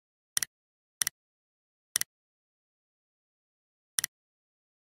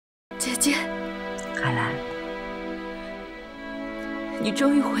姐，海兰，你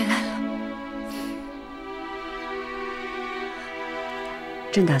终于回来了。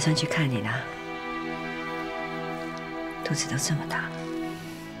正打算去看你呢，肚子都这么大了。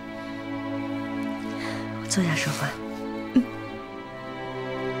坐下说话。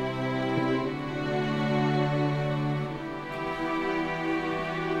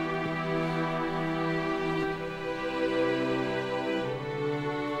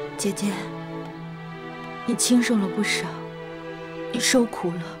姐姐，你轻瘦了不少，你受苦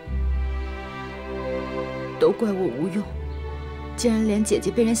了，都怪我无用，竟然连姐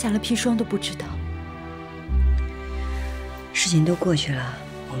姐被人下了砒霜都不知道。事情都过去了，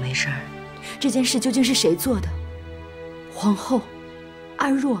我没事儿。这件事究竟是谁做的？皇后、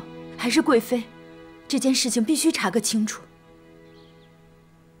安若还是贵妃？这件事情必须查个清楚。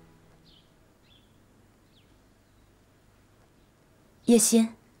叶心，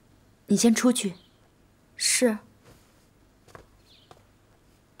你先出去。是。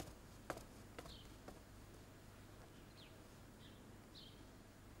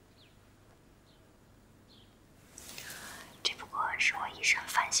这不过是我一时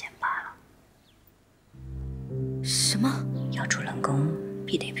犯险罢了。什么？要出冷宫，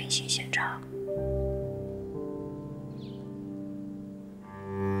必得平行线上。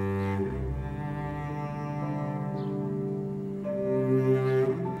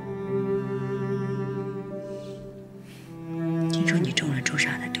听说你中了朱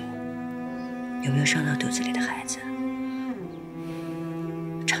砂的毒，有没有伤到肚子里的孩子？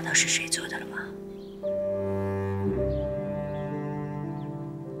查到是谁做的了吗？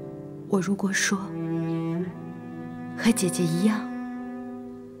我如果说和姐姐一样，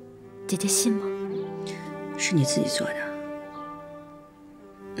姐姐信吗？是你自己做的。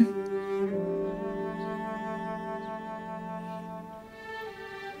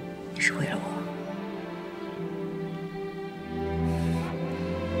你是为了我。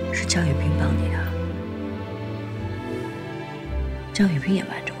是江雨冰帮你的。江雨冰也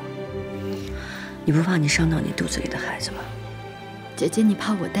瞒着我。你不怕你伤到你肚子里的孩子吗？姐姐，你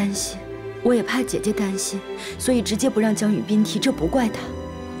怕我担心，我也怕姐姐担心，所以直接不让江雨冰提，这不怪他。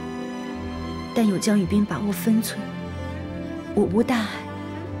但有江雨冰把握分寸，我无大碍。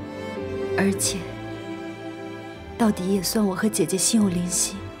而且，到底也算我和姐姐心有灵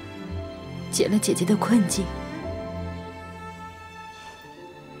犀，解了姐姐的困境。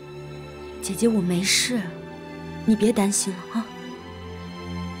姐姐，我没事，你别担心了啊。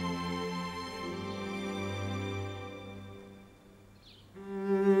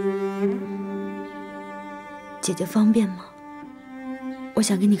姐姐方便吗？我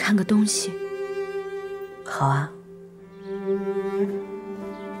想给你看个东西。好啊。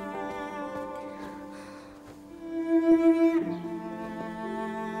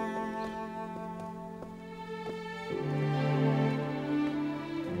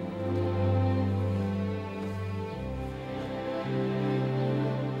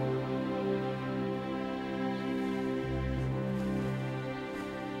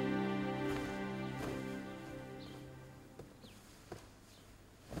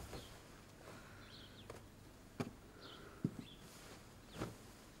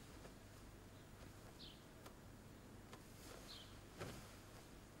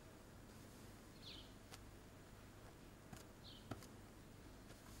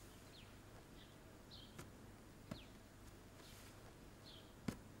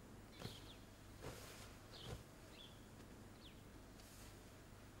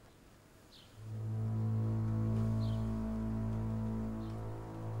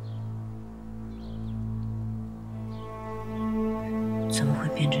怎么会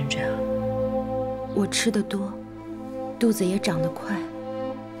变成这样？我吃得多，肚子也长得快，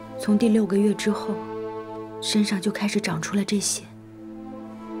从第6个月之后，身上就开始长出了这些。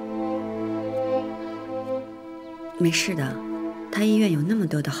没事的，他医院有那么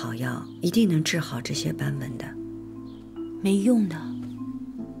多的好药，一定能治好这些斑纹的。没用的，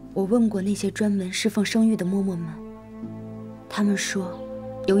我问过那些专门侍奉生育的嬷嬷们，他们说，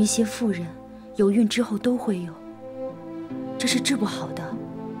有一些妇人有孕之后都会有。这是治不好的，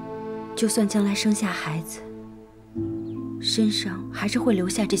就算将来生下孩子，身上还是会留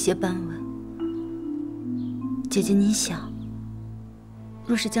下这些斑纹。姐姐，你想，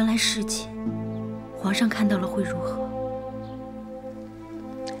若是将来事情，皇上看到了会如何？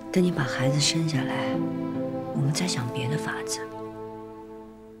等你把孩子生下来，我们再想别的法子。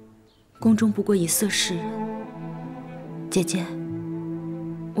宫中不过以色侍人，姐姐，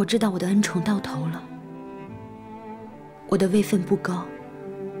我知道我的恩宠到头了。我的位分不高，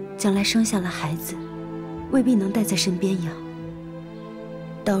将来生下了孩子，未必能带在身边养。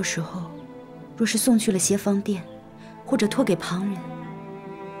到时候若是送去了协芳殿，或者托给旁人，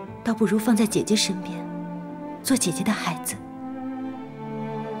倒不如放在姐姐身边，做姐姐的孩子。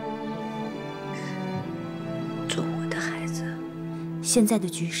做我的孩子。现在的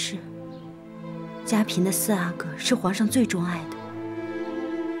局势，家嫔的4阿哥是皇上最钟爱的，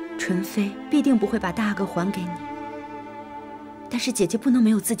纯妃必定不会把大阿哥还给你。但是姐姐不能没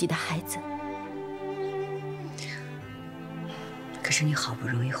有自己的孩子。可是你好不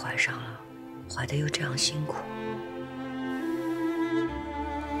容易怀上了，怀得又这样辛苦。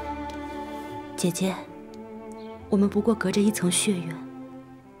姐姐，我们不过隔着一层血缘，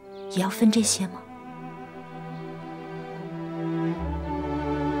也要分这些吗？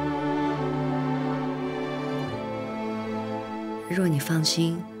若你放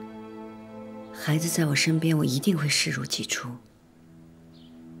心，孩子在我身边，我一定会视如己出。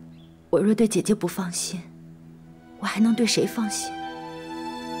我若对姐姐不放心，我还能对谁放心？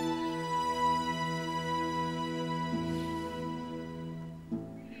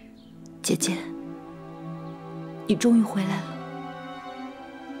姐姐，你终于回来了，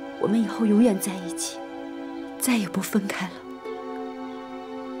我们以后永远在一起，再也不分开了。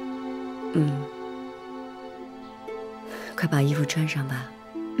快把衣服穿上吧，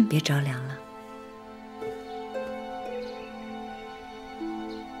别着凉了。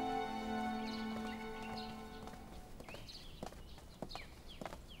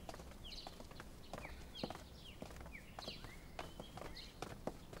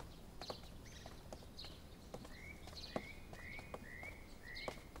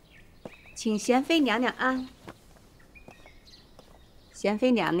请贤妃娘娘安。贤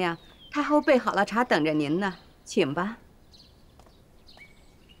妃娘娘，太后备好了茶，等着您呢，请吧。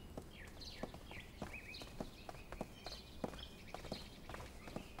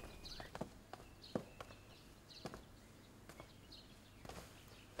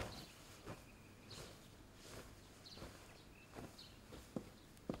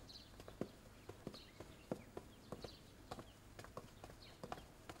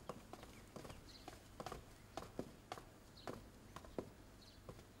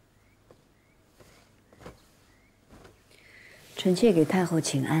臣妾给太后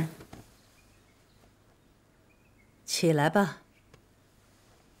请安。起来吧，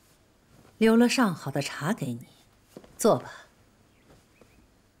留了上好的茶给你，坐吧。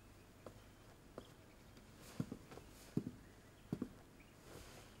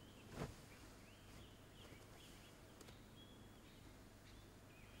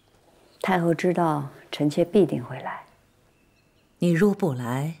太后知道臣妾必定会来。你若不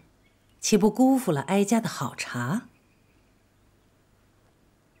来，岂不辜负了哀家的好茶？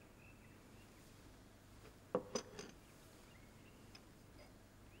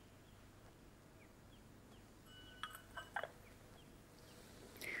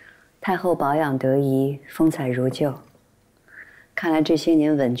太后保养得宜，风采如旧。看来这些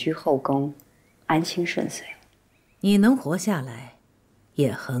年稳居后宫，安心顺遂。你能活下来，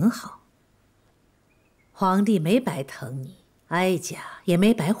也很好。皇帝没白疼你，哀家也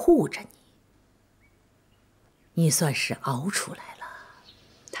没白护着你。你算是熬出来了。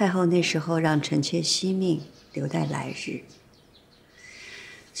太后那时候让臣妾惜命，留待来日。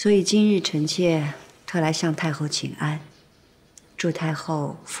所以今日臣妾特来向太后请安。祝太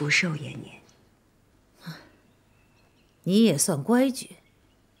后福寿延年。你也算乖觉，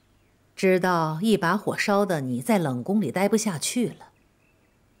知道一把火烧的你在冷宫里待不下去了，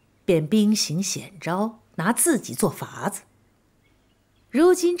便兵行险招，拿自己做法子。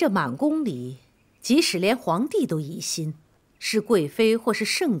如今这满宫里，即使连皇帝都疑心是贵妃或是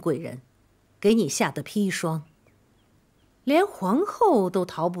盛贵人给你下的砒霜，连皇后都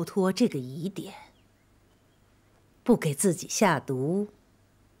逃不脱这个疑点。不给自己下毒，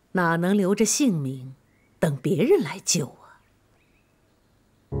哪能留着性命等别人来救啊？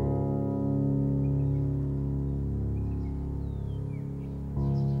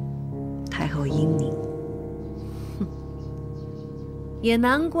太后英明。也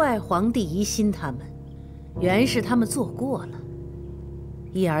难怪皇帝疑心他们，原是他们做过了，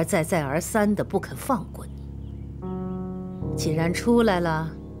一而再再而三的不肯放过你。既然出来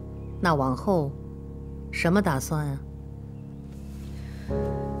了，那往后什么打算啊？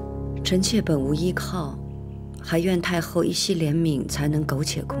臣妾本无依靠，还愿太后一息怜悯，才能苟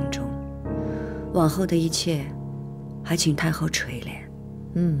且宫中。往后的一切，还请太后垂怜。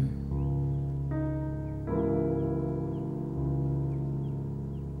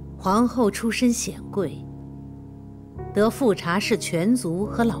皇后出身显贵，得富察氏全族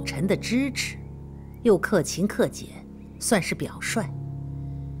和老臣的支持，又克勤克俭，算是表率。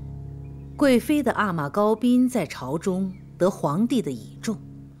贵妃的阿玛高宾在朝中得皇帝的倚重，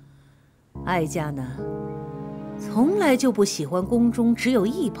哀家呢，从来就不喜欢宫中只有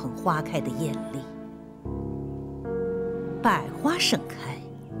一捧花开的艳丽，百花盛开，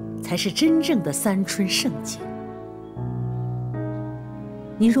才是真正的三春盛景。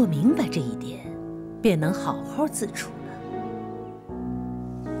你若明白这一点，便能好好自处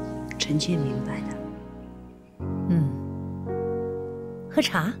了。臣妾明白的。喝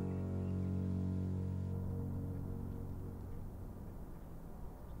茶。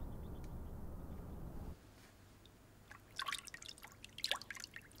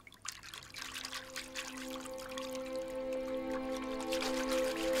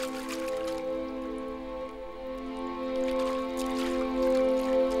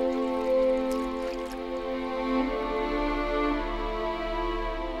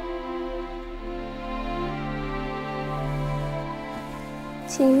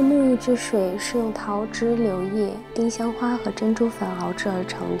今日沐浴之水是用桃枝、柳叶、丁香花和珍珠粉熬制而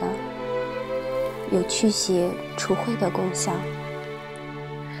成的，有驱邪除秽的功效，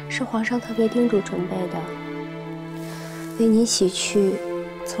是皇上特别叮嘱准备的，为您洗去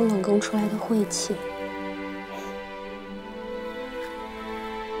从冷宫出来的晦气。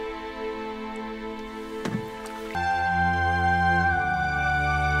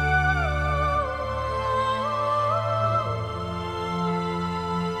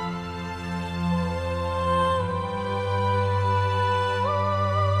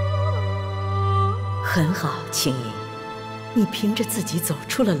很好，青莹，你凭着自己走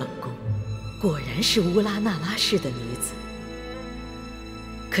出了冷宫，果然是乌拉那拉氏的女子。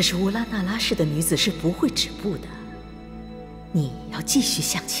可是乌拉那拉氏的女子是不会止步的，你要继续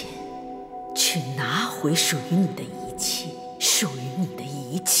向前，去拿回属于你的一切，属于你的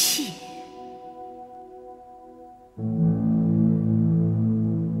一切。